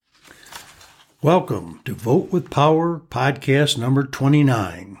Welcome to Vote with Power podcast number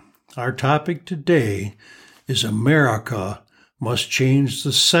 29. Our topic today is America must change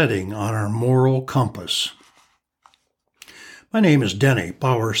the setting on our moral compass. My name is Denny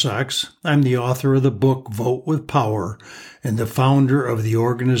Bowersox. I'm the author of the book Vote with Power and the founder of the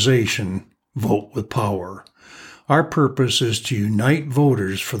organization Vote with Power. Our purpose is to unite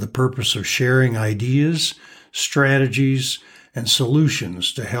voters for the purpose of sharing ideas, strategies, and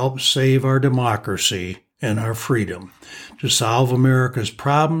solutions to help save our democracy and our freedom, to solve America's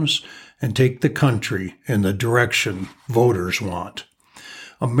problems and take the country in the direction voters want.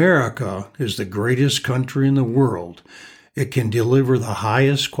 America is the greatest country in the world. It can deliver the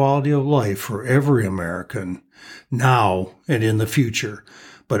highest quality of life for every American, now and in the future,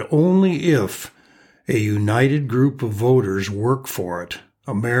 but only if a united group of voters work for it.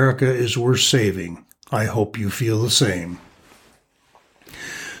 America is worth saving. I hope you feel the same.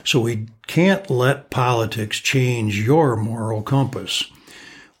 So we can't let politics change your moral compass.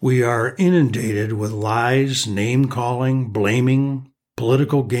 We are inundated with lies, name-calling, blaming,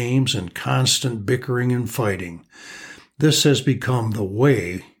 political games, and constant bickering and fighting. This has become the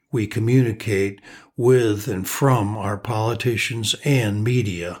way we communicate with and from our politicians and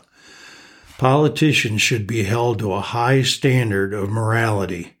media. Politicians should be held to a high standard of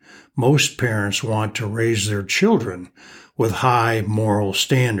morality. Most parents want to raise their children with high moral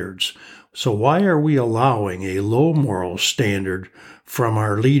standards. So why are we allowing a low moral standard from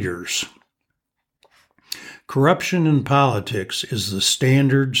our leaders? Corruption in politics is the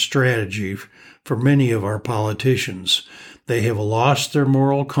standard strategy for many of our politicians. They have lost their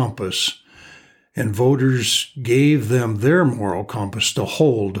moral compass, and voters gave them their moral compass to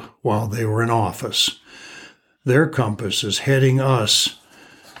hold while they were in office. Their compass is heading us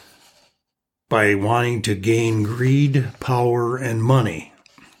by wanting to gain greed, power, and money.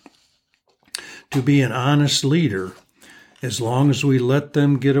 To be an honest leader, as long as we let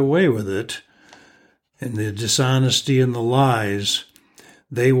them get away with it, and the dishonesty and the lies,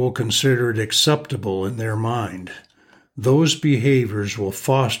 they will consider it acceptable in their mind. Those behaviors will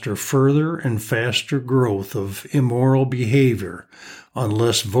foster further and faster growth of immoral behavior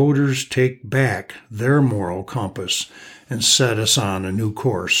unless voters take back their moral compass and set us on a new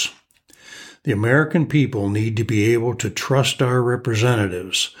course. The American people need to be able to trust our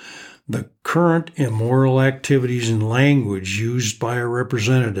representatives. The current immoral activities and language used by our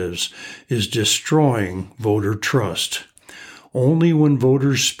representatives is destroying voter trust. Only when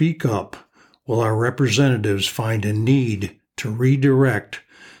voters speak up will our representatives find a need to redirect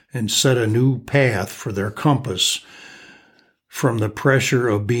and set a new path for their compass from the pressure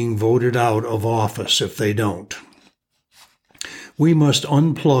of being voted out of office if they don't. We must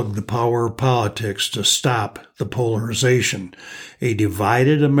unplug the power of politics to stop the polarization. A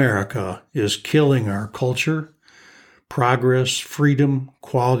divided America is killing our culture, progress, freedom,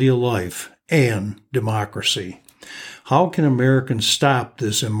 quality of life, and democracy. How can Americans stop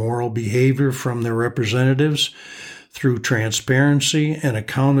this immoral behavior from their representatives? Through transparency and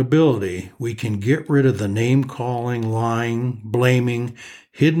accountability, we can get rid of the name-calling, lying, blaming,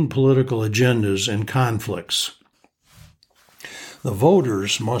 hidden political agendas and conflicts. The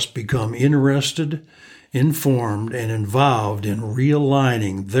voters must become interested, informed, and involved in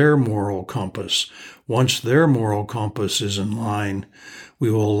realigning their moral compass. Once their moral compass is in line,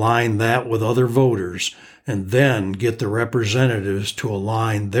 we will align that with other voters and then get the representatives to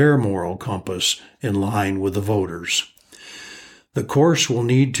align their moral compass in line with the voters. The course will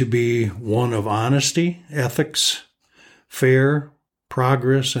need to be one of honesty, ethics, fair,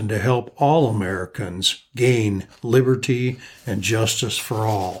 progress, and to help all Americans gain liberty and justice for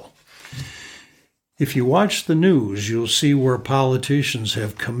all. If you watch the news, you'll see where politicians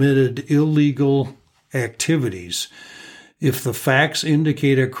have committed illegal activities. If the facts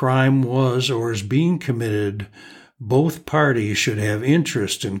indicate a crime was or is being committed, both parties should have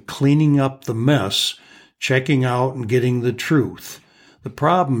interest in cleaning up the mess, checking out and getting the truth. The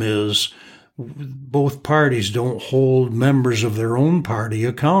problem is, both parties don't hold members of their own party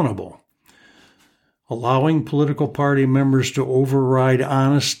accountable. Allowing political party members to override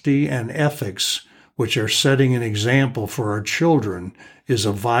honesty and ethics, which are setting an example for our children, is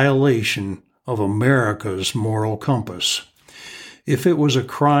a violation of America's moral compass. If it was a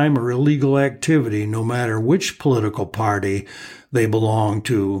crime or illegal activity, no matter which political party they belong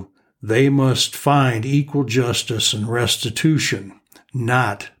to, they must find equal justice and restitution,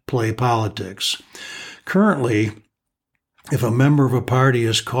 not play politics. Currently, if a member of a party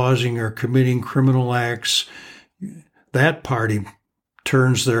is causing or committing criminal acts, that party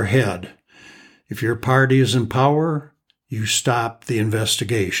turns their head. If your party is in power, you stop the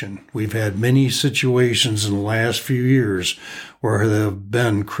investigation. We've had many situations in the last few years where there have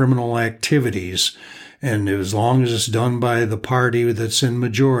been criminal activities, and as long as it's done by the party that's in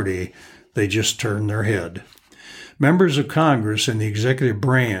majority, they just turn their head. Members of Congress and the executive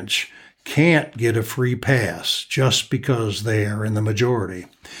branch can't get a free pass just because they are in the majority.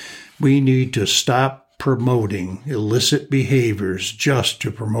 We need to stop promoting illicit behaviors just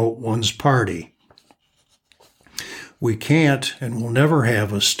to promote one's party. We can't and will never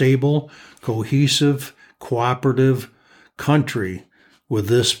have a stable, cohesive, cooperative country with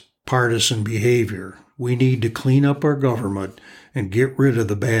this partisan behavior. We need to clean up our government and get rid of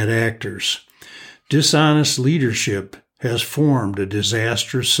the bad actors. Dishonest leadership has formed a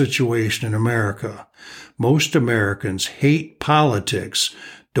disastrous situation in America. Most Americans hate politics,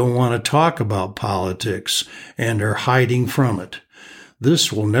 don't want to talk about politics, and are hiding from it.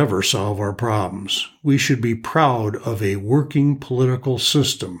 This will never solve our problems. We should be proud of a working political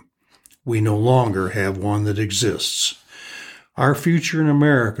system. We no longer have one that exists. Our future in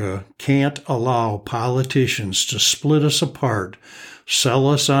America can't allow politicians to split us apart, sell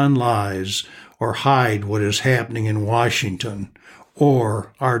us on lies, or hide what is happening in Washington,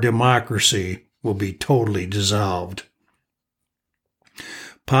 or our democracy will be totally dissolved.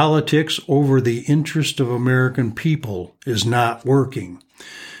 Politics over the interest of American people is not working.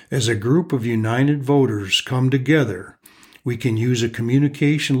 As a group of united voters come together, we can use a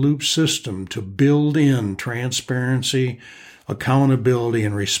communication loop system to build in transparency, accountability,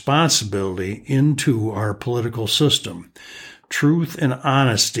 and responsibility into our political system. Truth and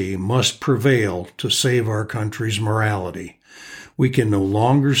honesty must prevail to save our country's morality. We can no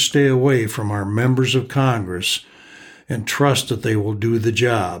longer stay away from our members of Congress and trust that they will do the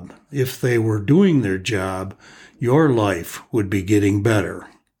job. If they were doing their job, your life would be getting better.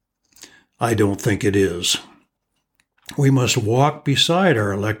 I don't think it is. We must walk beside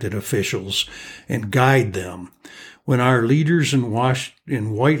our elected officials and guide them. When our leaders in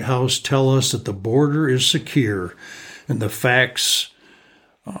White House tell us that the border is secure and the facts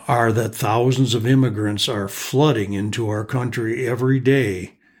are that thousands of immigrants are flooding into our country every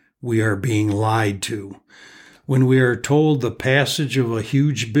day, we are being lied to. When we are told the passage of a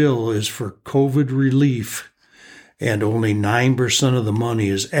huge bill is for COVID relief and only 9% of the money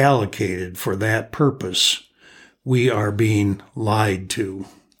is allocated for that purpose, we are being lied to.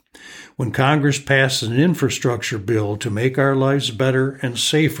 When Congress passes an infrastructure bill to make our lives better and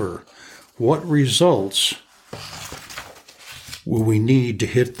safer, what results will we need to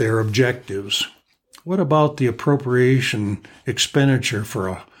hit their objectives? What about the appropriation expenditure for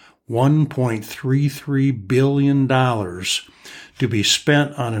a $1.33 billion to be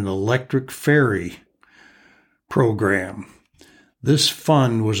spent on an electric ferry program? This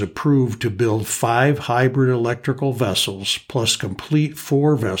fund was approved to build 5 hybrid electrical vessels, plus complete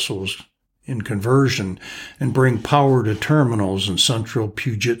 4 vessels in conversion, and bring power to terminals in central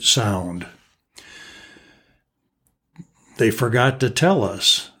Puget Sound. They forgot to tell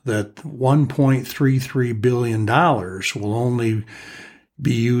us that $1.33 billion will only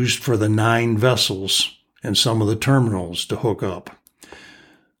be used for the 9 vessels and some of the terminals to hook up.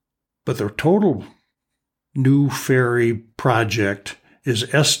 But the total new ferry project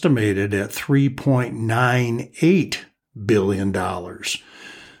is estimated at $3.98 billion.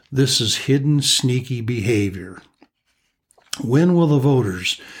 This is hidden, sneaky behavior. When will the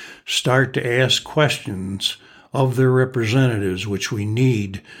voters start to ask questions of their representatives, which we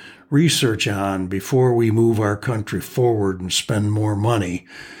need research on before we move our country forward and spend more money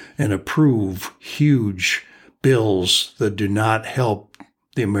and approve huge bills that do not help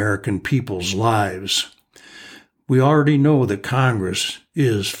the American people's lives? We already know that Congress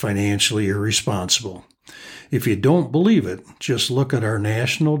is financially irresponsible. If you don't believe it, just look at our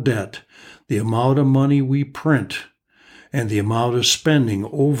national debt, the amount of money we print, and the amount of spending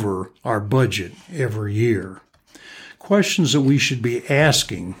over our budget every year. Questions that we should be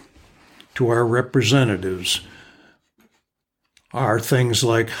asking to our representatives are things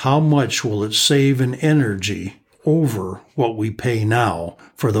like, how much will it save in energy over what we pay now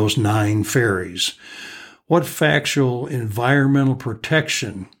for those 9 ferries? What factual environmental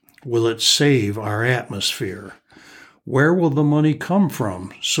protection will it save our atmosphere? Where will the money come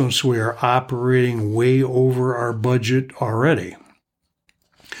from, since we are operating way over our budget already?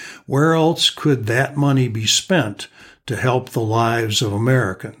 Where else could that money be spent to help the lives of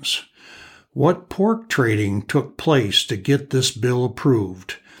Americans? What pork trading took place to get this bill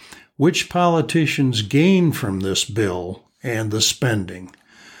approved? Which politicians gained from this bill and the spending?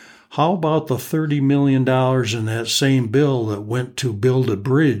 How about the $30 million in that same bill that went to build a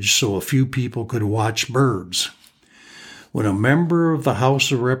bridge so a few people could watch birds? When a member of the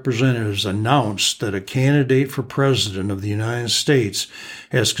House of Representatives announced that a candidate for president of the United States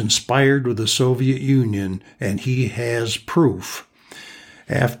has conspired with the Soviet Union and he has proof,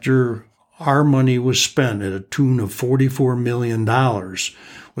 after our money was spent at a tune of $44 million,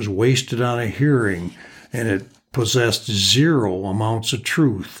 was wasted on a hearing, and it possessed zero amounts of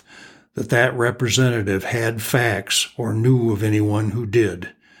truth that representative had facts or knew of anyone who did.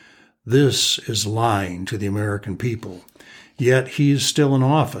 This is lying to the American people. Yet he is still in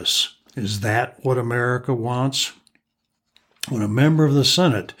office. Is that what America wants? When a member of the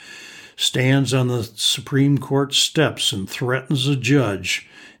Senate stands on the Supreme Court steps and threatens a judge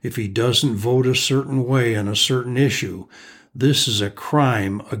if he doesn't vote a certain way on a certain issue, this is a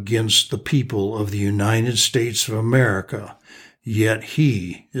crime against the people of the United States of America. Yet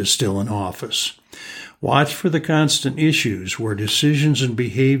he is still in office. Watch for the constant issues where decisions and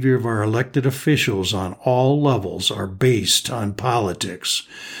behavior of our elected officials on all levels are based on politics.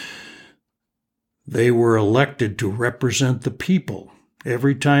 They were elected to represent the people.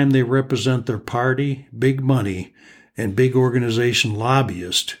 Every time they represent their party, big money, and big organization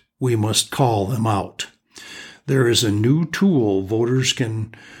lobbyists, we must call them out. There is a new tool voters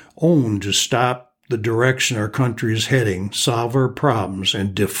can own to stop the direction our country is heading, solve our problems,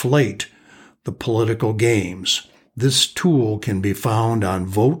 and deflate the political games. This tool can be found on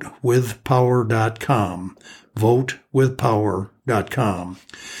votewithpower.com. Votewithpower.com.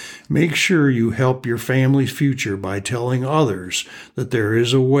 Make sure you help your family's future by telling others that there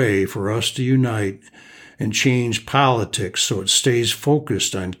is a way for us to unite and change politics so it stays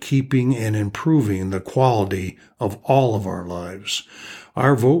focused on keeping and improving the quality of all of our lives.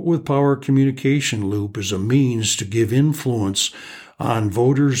 Our Vote with Power communication loop is a means to give influence on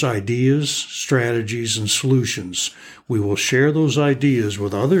voters' ideas, strategies, and solutions. We will share those ideas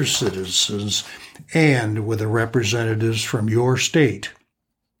with other citizens and with the representatives from your state.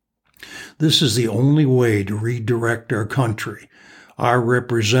 This is the only way to redirect our country. Our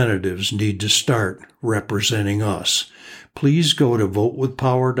representatives need to start representing us. Please go to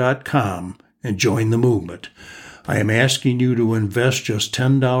votewithpower.com and join the movement. I am asking you to invest just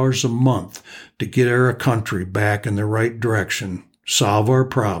 $10 a month to get our country back in the right direction, solve our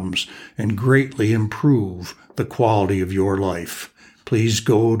problems, and greatly improve the quality of your life. Please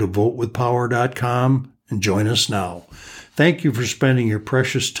go to votewithpower.com and join us now. Thank you for spending your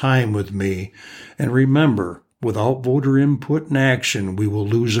precious time with me. And remember, without voter input and action, we will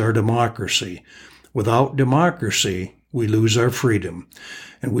lose our democracy. Without democracy, we lose our freedom.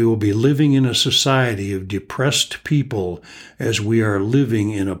 And we will be living in a society of depressed people as we are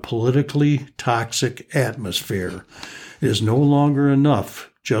living in a politically toxic atmosphere. It is no longer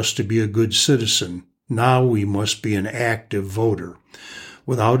enough just to be a good citizen. Now we must be an active voter.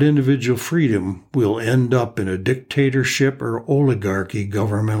 Without individual freedom, we'll end up in a dictatorship or oligarchy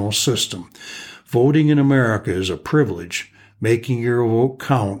governmental system. Voting in America is a privilege. Making your vote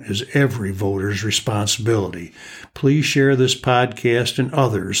count is every voter's responsibility. Please share this podcast and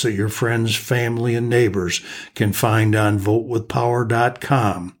others that your friends, family, and neighbors can find on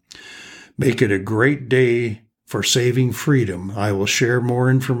votewithpower.com. Make it a great day for saving freedom. I will share more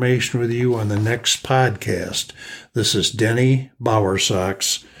information with you on the next podcast. This is Denny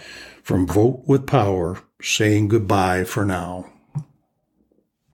Bowersox from Vote with Power saying goodbye for now.